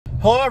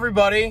Hello,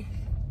 everybody.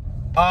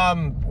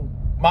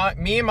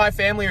 Me and my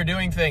family are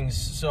doing things,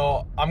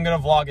 so I'm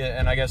gonna vlog it,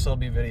 and I guess it'll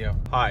be video.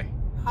 Hi.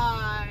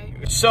 Hi.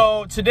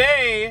 So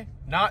today,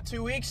 not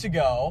 2 weeks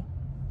ago,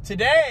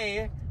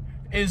 today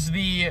is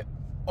the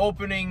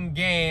opening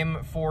game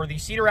for the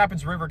Cedar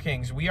Rapids River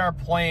Kings. We are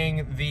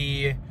playing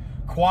the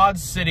Quad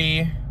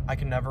City.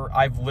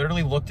 I've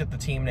literally looked at the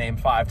team name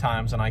 5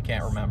 times and I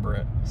can't remember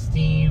it.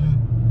 Steam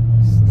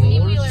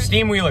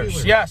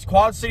Wheelers. Yes,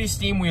 Quad City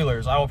Steam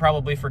Wheelers. I will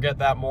probably forget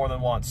that more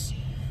than once.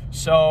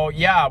 So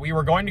yeah, we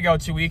were going to go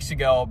 2 weeks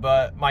ago,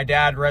 but my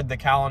dad read the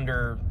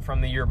calendar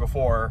from the year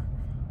before,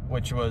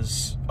 which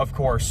was, of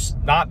course,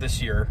 not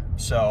this year.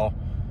 So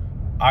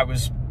I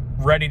was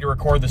ready to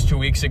record this 2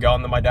 weeks ago,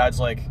 and then my dad's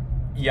like,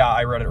 yeah,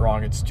 I read it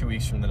wrong. It's 2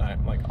 weeks from tonight.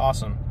 I'm like,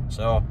 awesome.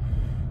 So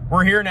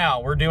we're here now.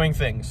 We're doing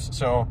things.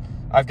 So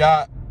I've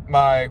got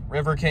my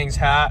River Kings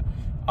hat.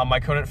 I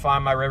couldn't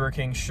find my River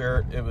Kings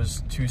shirt. It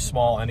was too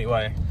small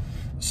anyway.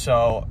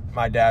 So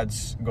my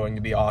dad's going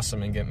to be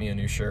awesome and get me a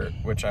new shirt,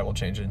 which I will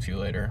change into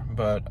later.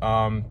 But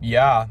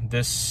yeah,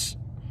 this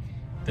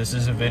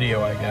is a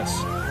video, I guess.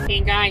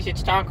 Hey guys,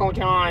 it's Taco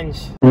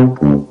John's.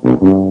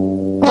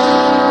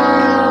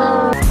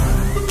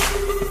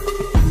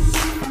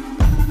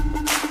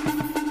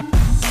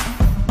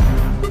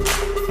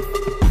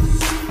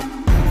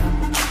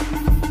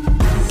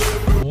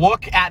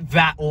 Look at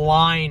that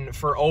line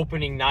for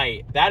opening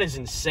night. That is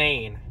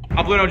insane.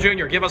 Abluno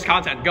Jr., give us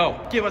content. Go.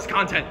 Give us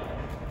content.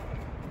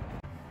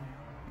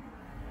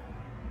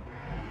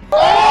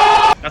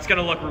 That's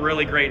gonna look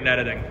really great in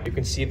editing. You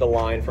can see the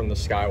line from the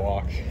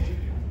skywalk.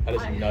 That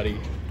is nutty.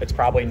 It's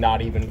probably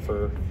not even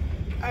for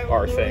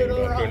our thing,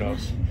 but who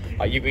knows.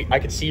 I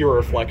can see your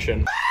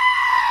reflection.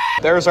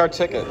 There's our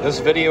ticket. This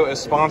video is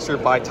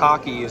sponsored by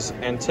Takis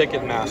and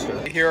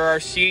Ticketmaster. Here are our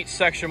seats,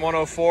 section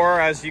 104.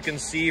 As you can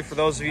see, for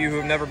those of you who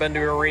have never been to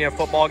an arena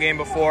football game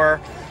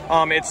before,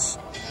 it's,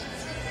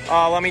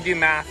 let me do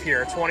math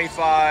here,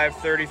 25,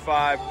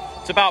 35.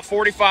 It's about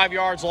 45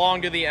 yards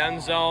long to the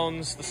end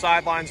zones. The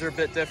sidelines are a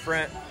bit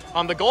different.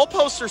 The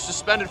goalposts are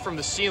suspended from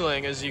the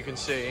ceiling, as you can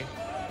see.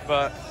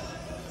 But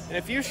in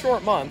a few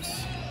short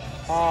months,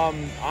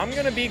 I'm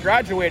gonna be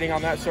graduating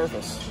on that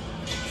surface.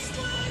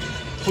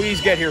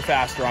 Please get here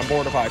faster. I'm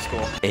bored of high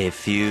school. A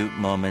few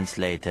moments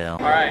later.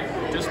 All right,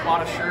 just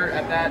bought a shirt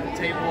at that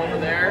table over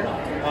there.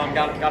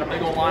 Got a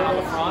big old line on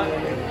the front.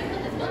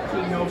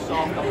 No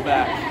soft on the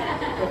back.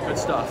 Good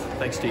stuff.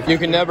 Thanks, Steve. You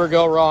can never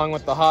go wrong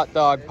with the hot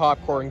dog,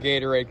 popcorn,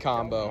 Gatorade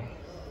combo.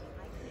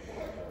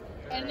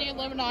 And the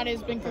Illuminati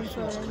has been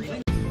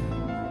confirmed.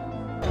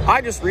 I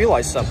just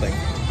realized something.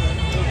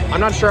 I'm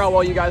not sure how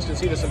well you guys can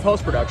see this in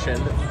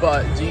post-production,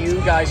 but do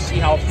you guys see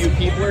how few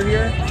people are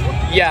here?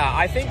 Yeah,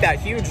 I think that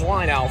huge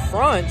line out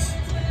front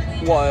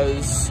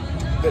was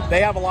that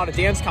they have a lot of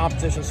dance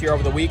competitions here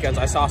over the weekends.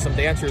 I saw some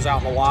dancers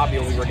out in the lobby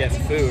when we were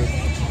getting food.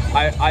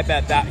 I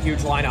bet that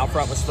huge line out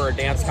front was for a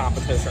dance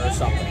competition or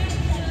something.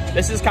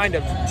 This is kind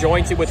of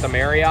jointed with the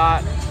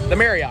Marriott. The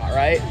Marriott,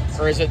 right?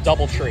 Or is it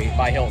Doubletree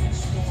by Hilton?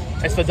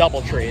 It's the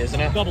Doubletree, isn't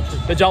it?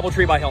 Doubletree. The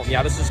Doubletree by Hilton.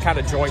 Yeah, this is kind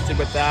of jointed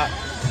with that.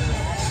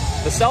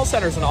 The Cell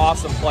Center is an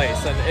awesome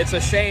place, and it's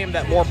a shame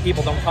that more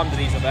people don't come to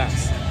these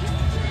events.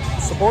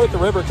 Support the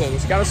River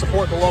Kings. You gotta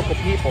support the local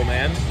people,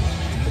 man.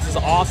 This is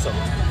awesome.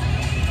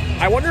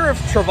 I wonder if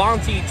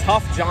Travante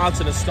Tough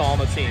Johnson is still on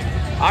the team.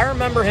 I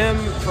remember him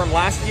from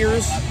last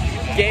year's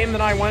game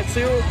that I went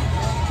to.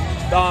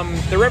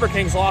 The River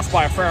Kings lost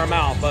by a fair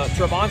amount, but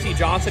Travante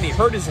Johnson, he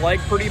hurt his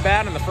leg pretty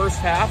bad in the first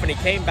half, and he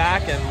came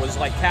back and was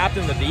like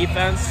captain of the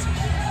defense.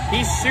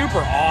 He's super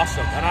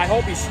awesome, and I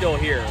hope he's still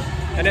here.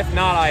 And if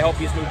not, I hope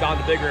he's moved on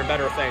to bigger and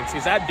better things,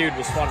 because that dude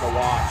was fun to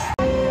watch.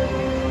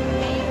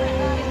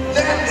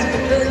 That is the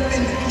very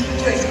thing that you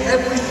face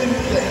every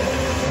single day.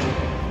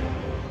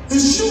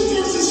 It's you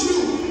versus you.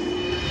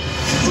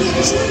 The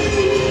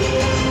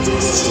dream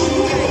versus the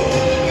world.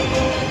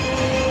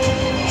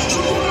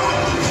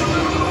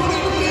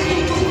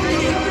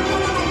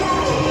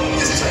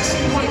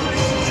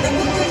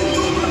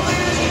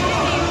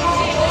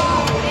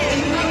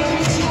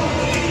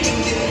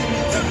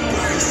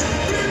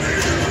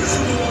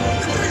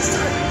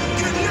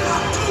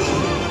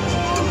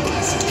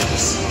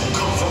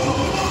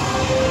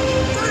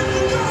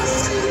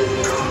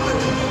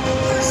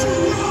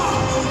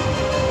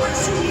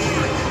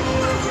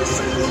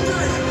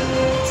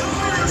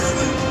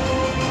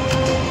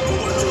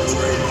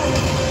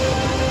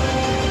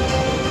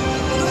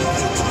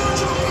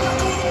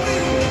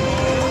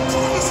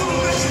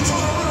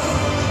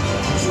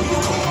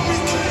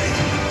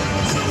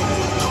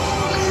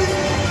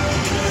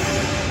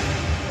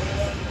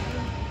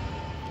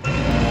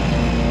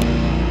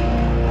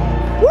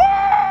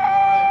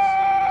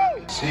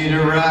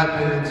 Cedar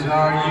Rapids,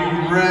 are you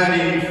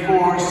ready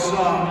for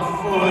some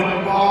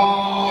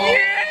football? Yeah!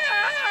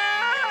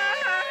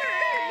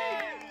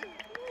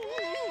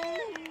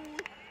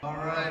 All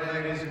right,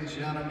 ladies and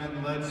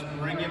gentlemen, let's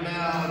bring him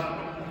out.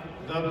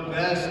 The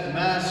best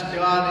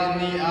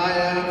mascot in the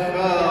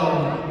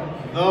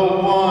IFL, the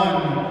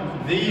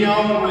one, the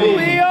only,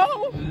 Leo!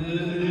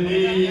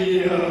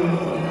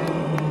 Leo.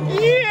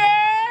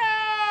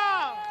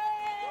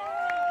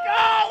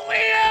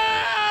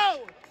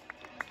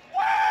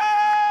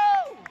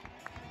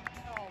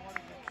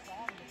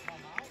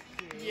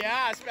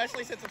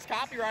 since it's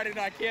copyrighted and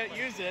I can't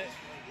use it.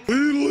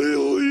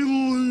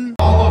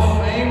 Hall of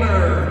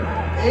Famer,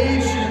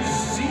 Agent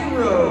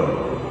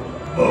Zero,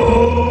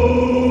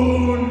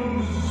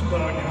 Bones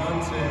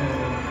Buckhanson.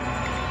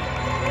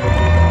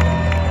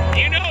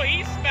 You know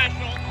he's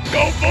special.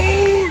 Go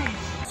Boons!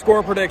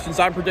 Score predictions.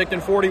 I'm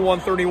predicting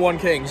 41-31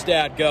 Kings.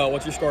 Dad, go.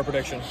 What's your score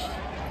prediction?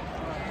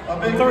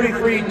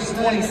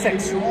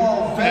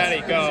 33-26.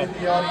 Patty, go.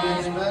 The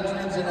audience,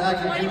 veterans and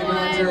active duty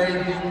military.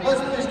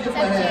 Let's please give them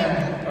a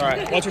hand. All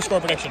right, what's your score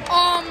prediction?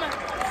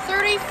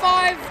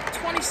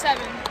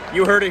 35-27.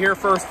 You heard it here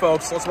first,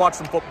 folks. Let's watch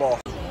some football.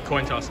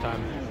 Coin toss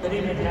time. Good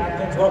evening,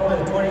 Captains. Welcome to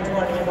the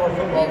 2020 Indoor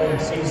Football League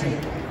season.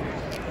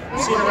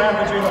 Cedar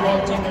Rapids, you're the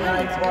home team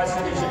tonight. Quad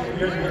Cities,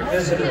 you're the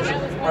visitors.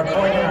 Our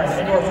coin tonight, the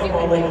Indoor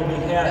Football League will be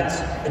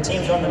heads. The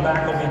teams on the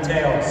back will be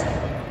tails.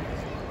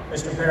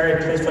 Mr. Perry,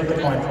 please flip the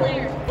coin for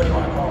me. What do you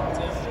want to call it?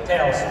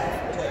 Tails.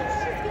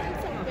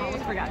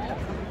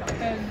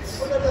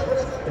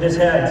 It is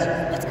heads.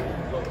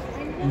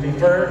 You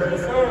defer.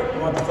 You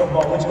want the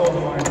football. Which goal do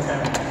you want to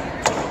defend?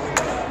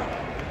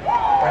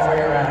 Right where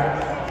you're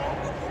at.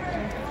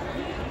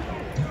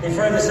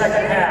 Defer the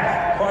second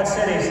half. Quad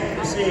Cities,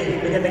 proceed.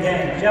 Begin the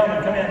game.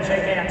 Gentlemen, come in.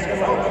 Shake hands. Good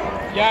luck.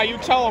 Yeah, you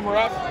tell them,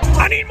 ref.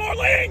 I need more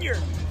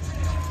lanyard!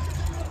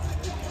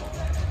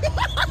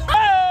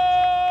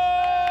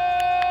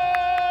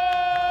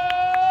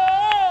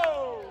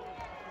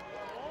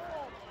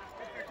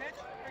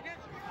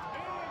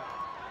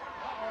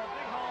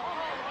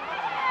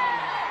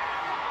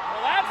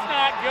 Well, that's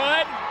not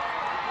good.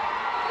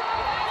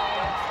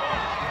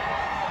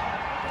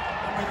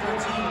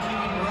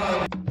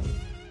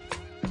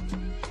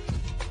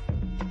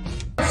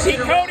 See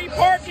Cody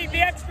Parkey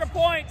the extra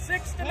point,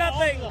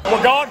 6-0.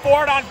 We're going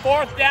for it on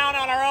 4th down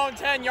on our own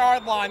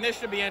 10-yard line. This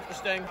should be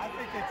interesting. I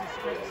think it's a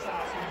straight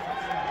shot.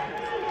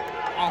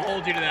 I'll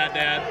hold you to that,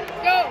 Dad.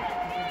 Go.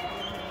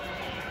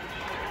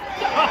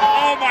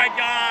 Oh my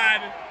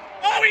God!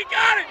 Oh, he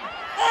got it!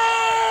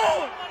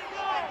 Oh!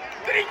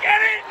 Did he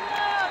get it?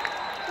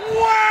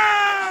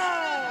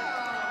 Wow!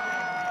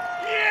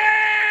 Yeah!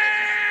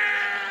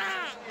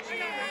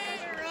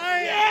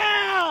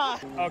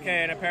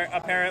 Okay, and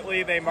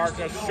apparently they marked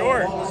us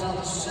short,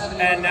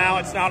 and now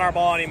it's not our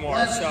ball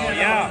anymore. So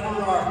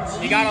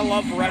yeah, you gotta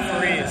love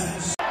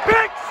referees.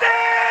 Big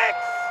six!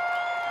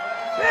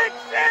 Big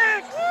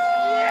six!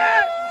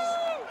 Yes!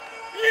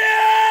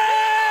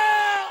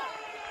 Yeah!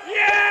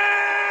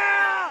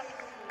 Yeah!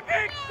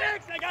 Big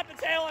six! I got the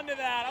tail end of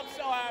that. I'm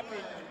so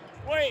happy.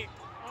 Wait.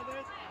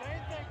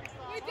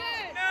 We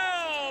did.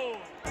 No!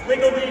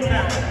 Legal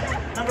defense.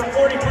 Number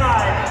 45.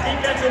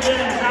 Defensive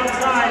end is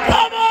outside.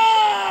 Come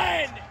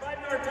on!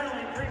 5-yard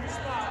penalty. Previous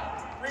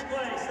spot.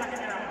 Replay. Second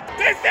down.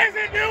 This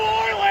isn't New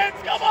Orleans!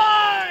 Come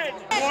on!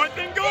 4th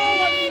and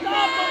goal!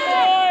 Stop the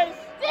boys!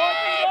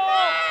 4th and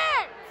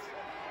goal!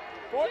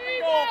 4th and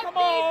goal, come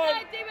on!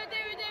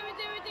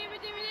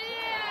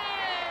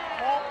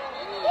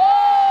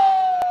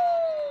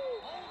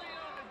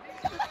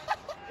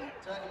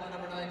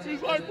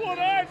 Just like what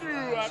I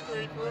do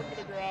after he threw him to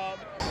the ground.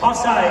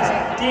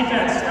 Offsides.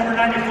 Defense. Number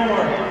 94.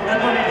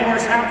 That will be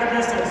forced half the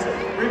distance.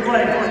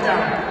 Replay. 4th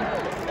down.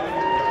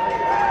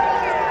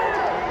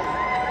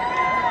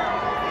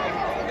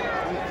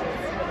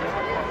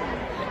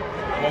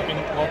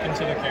 Welcome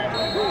to the camera.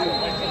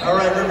 All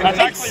right, That's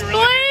actually really.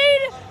 Explain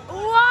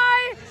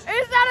why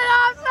is that an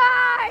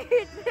offside?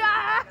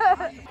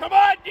 Come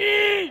on,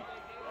 D!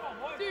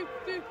 Do.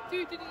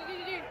 Easy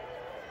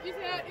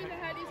head.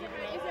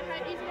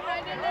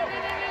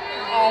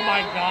 Oh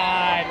my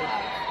God.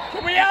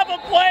 Can we have a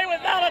play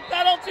without a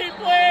penalty,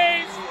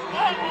 please?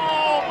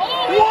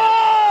 Uh-oh.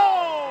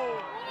 Whoa!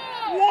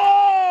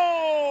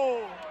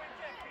 Whoa!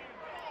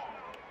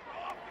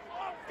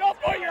 Don't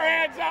put your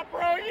hands up,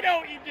 bro. You know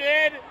what you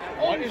did.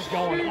 What is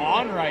going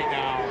on right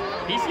now?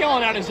 He's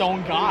yelling at his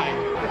own guy.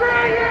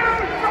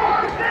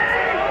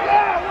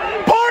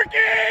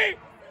 Parky!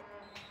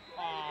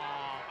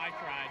 I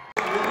tried.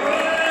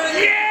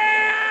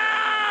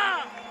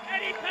 Yeah!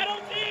 Any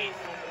penalties?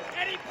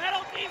 Any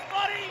penalties,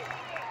 buddy?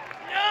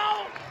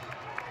 No?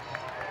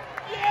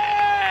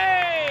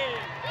 Yay!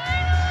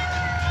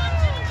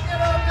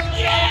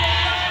 Yeah!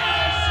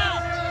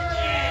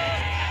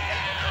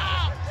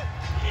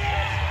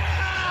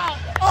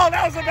 Oh,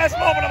 that was the best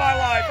moment of my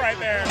life right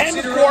there. End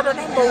of quarter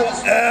number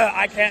one.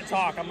 I can't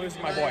talk. I'm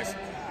losing my voice.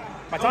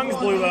 My tongue's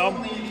blue, though.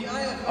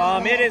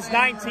 It is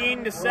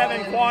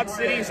 19-7 Quad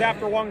Cities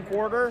after one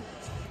quarter.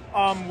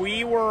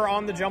 We were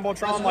on the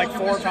Jumbotron like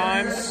 4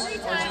 times.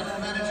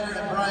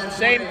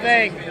 Same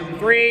thing.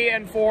 3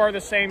 and 4,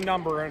 the same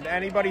number. And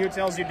anybody who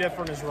tells you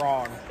different is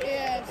wrong.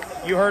 Yes.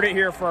 You heard it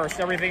here first.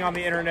 Everything on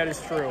the internet is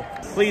true.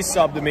 Please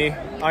sub to me.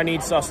 I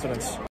need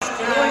sustenance.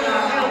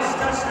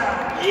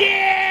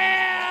 Yeah!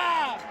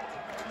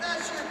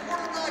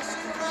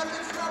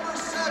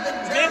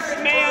 This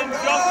man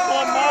just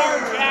Lamar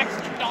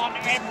Jackson on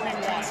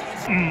everyone.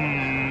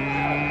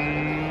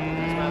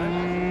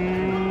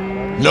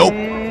 Nope.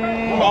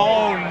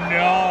 Oh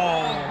no.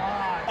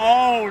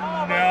 Oh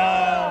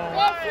no.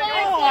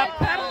 Oh,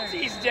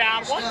 penalties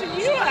down. What do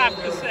you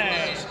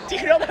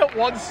know that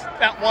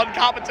one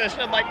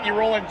competition, like you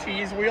roll a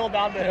cheese wheel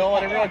down the hill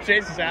and everyone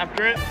chases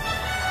after it?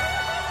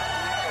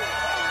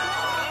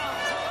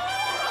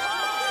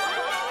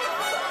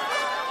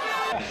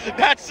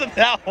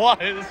 That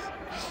was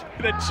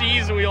the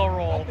cheese wheel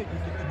roll.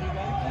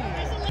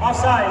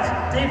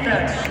 Offsides,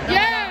 defense.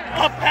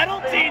 Yeah! A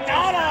penalty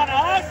not on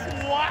us?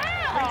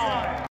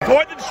 Wow!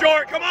 Fourth and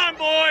short, come on,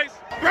 boys!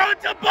 Throw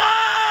it to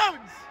Bones!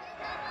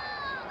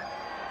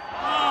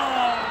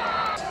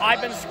 I've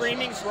been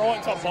screaming throw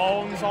it to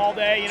Bones all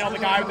day. You know, the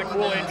guy with the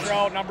cool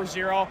intro, number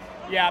 0.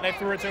 Yeah, they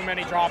threw it to him and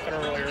he dropped it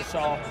earlier.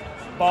 So,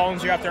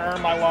 Bones, you have to earn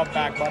my love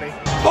back, buddy.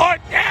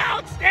 Fourth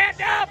down,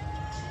 stand up!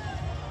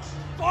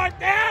 Fourth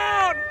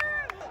down!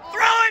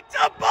 Throw it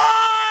to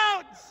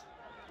Bones!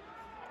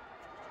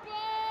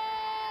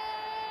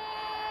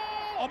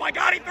 Oh my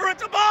God, he threw it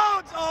to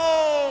Bones!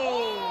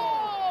 Oh!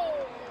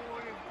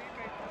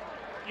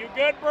 You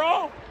good,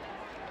 bro?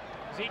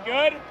 Is he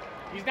good?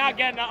 He's not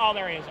getting... Oh,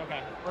 there he is.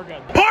 Okay, we're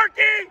good.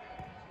 Porky!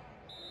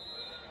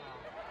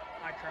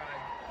 I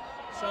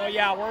tried. So,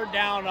 yeah, we're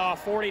down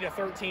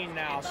 40-13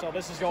 now, so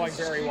this is going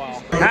very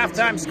well.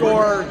 Halftime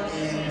score,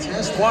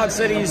 Quad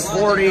Cities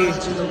 40,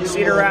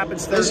 Cedar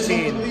Rapids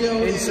 13.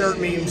 Insert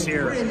memes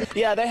here.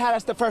 Yeah, they had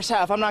us the first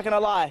half, I'm not going to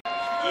lie.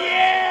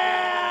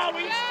 Yeah!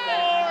 We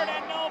scored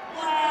and no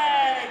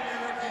flags!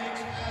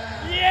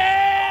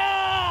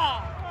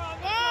 Yeah!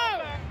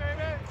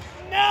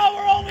 Now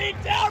we're only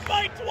down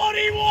by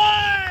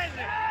 21!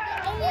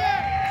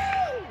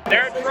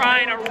 They're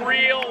trying a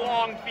real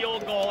long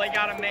field goal. They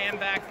got a man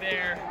back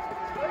there.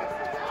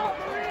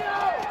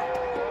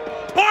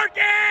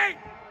 Porky!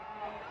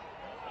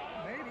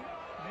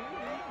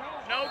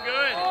 No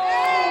good.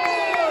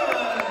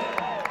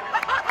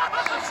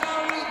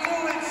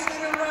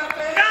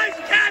 Nice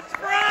catch,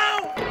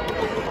 bro!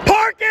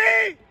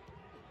 Porky!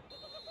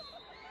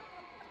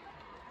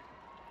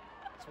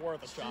 It's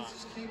worth a shot.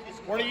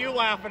 What are you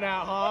laughing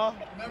at, huh?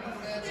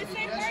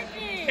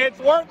 It's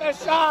worth a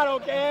shot,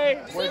 okay?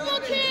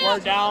 We're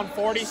down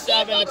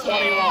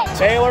 47-21.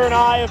 Taylor and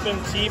I have been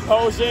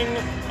T-posing,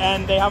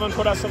 and they haven't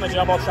put us on the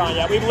Jumbotron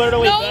yet. We've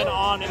literally been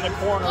on in the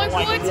corner like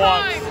once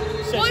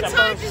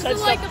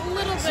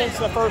since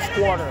the first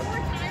quarter.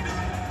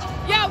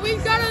 Yeah,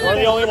 we've got to. We're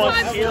the only ones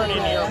cheering in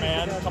here,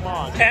 man. Come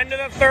on. End of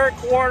the third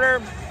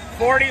quarter,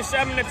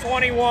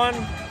 47-21.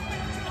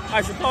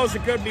 I suppose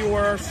it could be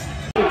worse.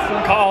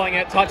 Calling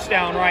it,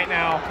 touchdown right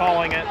now,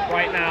 calling it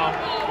right now.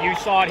 You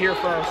saw it here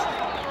first.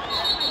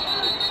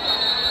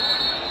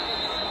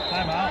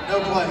 Timeout.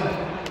 No play.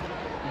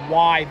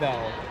 Why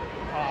though?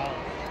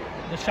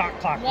 The shot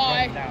clock is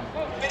Why? running down.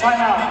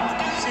 Timeout,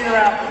 Cedar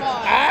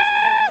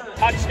Rapids.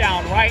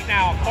 Touchdown right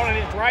now. Calling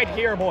it right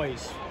here,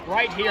 boys.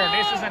 Right here.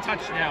 This is a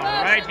touchdown.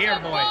 Right here,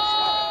 boys.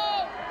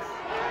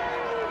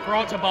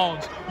 Throw it to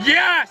Bones.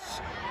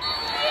 Yes!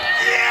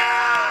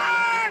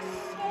 Yes!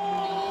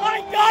 I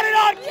got it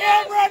on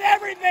camera and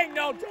everything!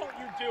 No, don't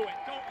you do it.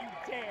 Don't you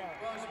dare.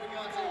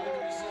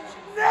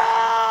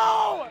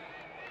 No!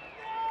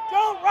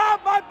 Don't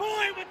rob my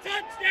boy of a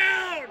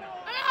touchdown!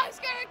 I was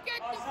going to get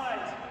the...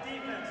 Offsides,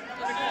 defense.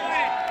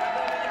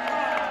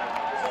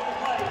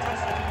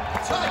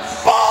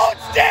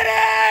 Bones did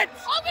it!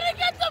 I'm going to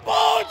get the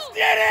Bones ball!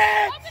 did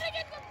it! I'm going to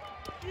get the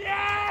ball!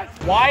 Yes!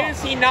 Why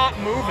is he not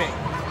moving?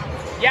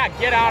 Yeah,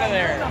 get out of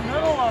there.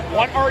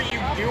 What are you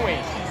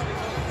doing?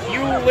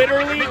 You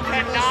literally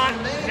cannot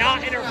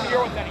not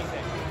interfere with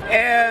anything.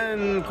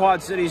 And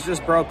Quad Cities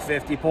just broke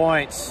 50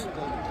 points.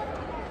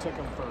 Took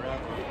him forever.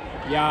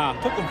 Yeah.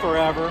 Took him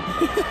forever.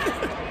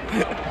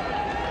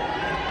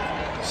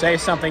 Say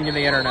something to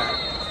the internet.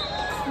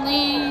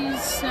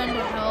 Please send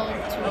help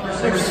to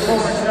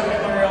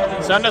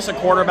us. Send us a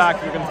quarterback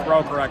who can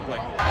throw correctly.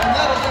 And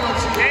that'll do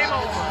it. Game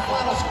over.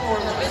 Final score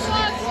of the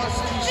Quad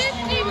Cities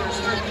Steelers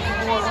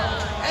 54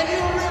 and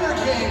your River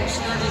Kings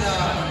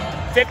 39.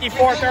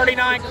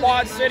 54-39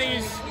 Quad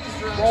Cities.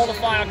 Roll the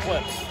final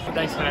clips.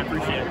 Thanks, man. I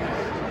appreciate it.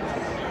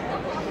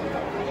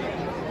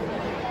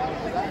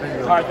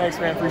 All right, thanks,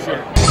 man. Appreciate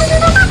it.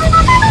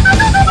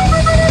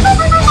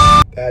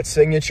 That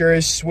signature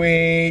is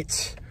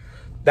sweet.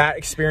 That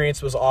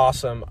experience was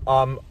awesome.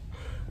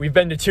 We've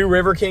been to 2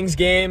 River Kings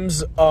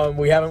games.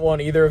 We haven't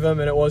won either of them,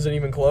 and it wasn't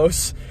even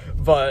close.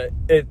 But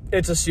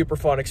it's a super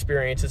fun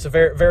experience. It's a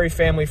very, very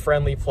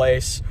family-friendly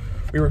place.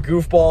 We were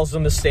goofballs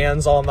in the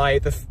stands all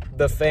night.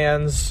 The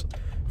fans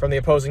from the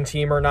opposing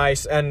team are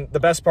nice. And the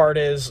best part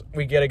is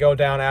we get to go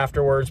down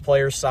afterwards,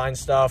 players sign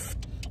stuff,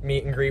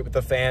 meet and greet with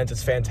the fans.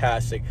 It's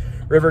fantastic.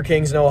 River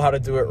Kings know how to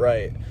do it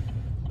right.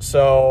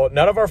 So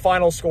none of our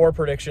final score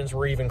predictions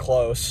were even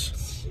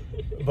close.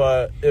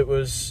 But it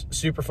was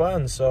super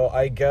fun. So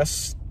I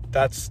guess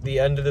that's the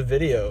end of the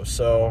video.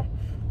 So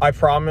I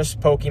promise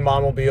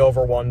Pokemon will be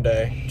over one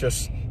day.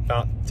 Just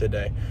not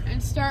today.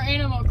 And start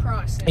Animal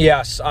Crossing.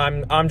 Yes,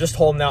 I'm just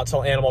holding out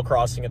till Animal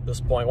Crossing at this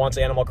point. Once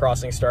Animal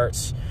Crossing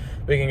starts,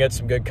 we can get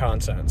some good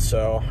content.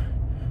 So,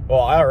 well,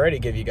 I already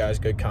give you guys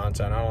good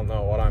content. I don't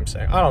know what I'm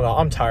saying. I don't know.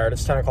 I'm tired.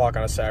 It's 10 o'clock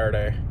on a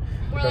Saturday.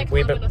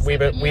 We've been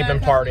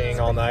partying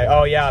all night.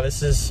 Oh yeah,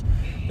 this is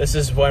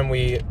when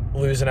we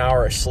lose an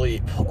hour of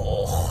sleep.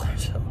 Oh.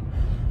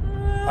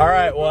 All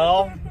right,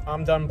 well,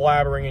 I'm done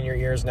blabbering in your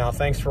ears now.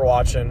 Thanks for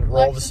watching.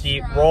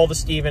 Roll the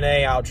Stephen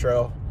A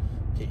outro.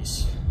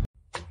 Peace.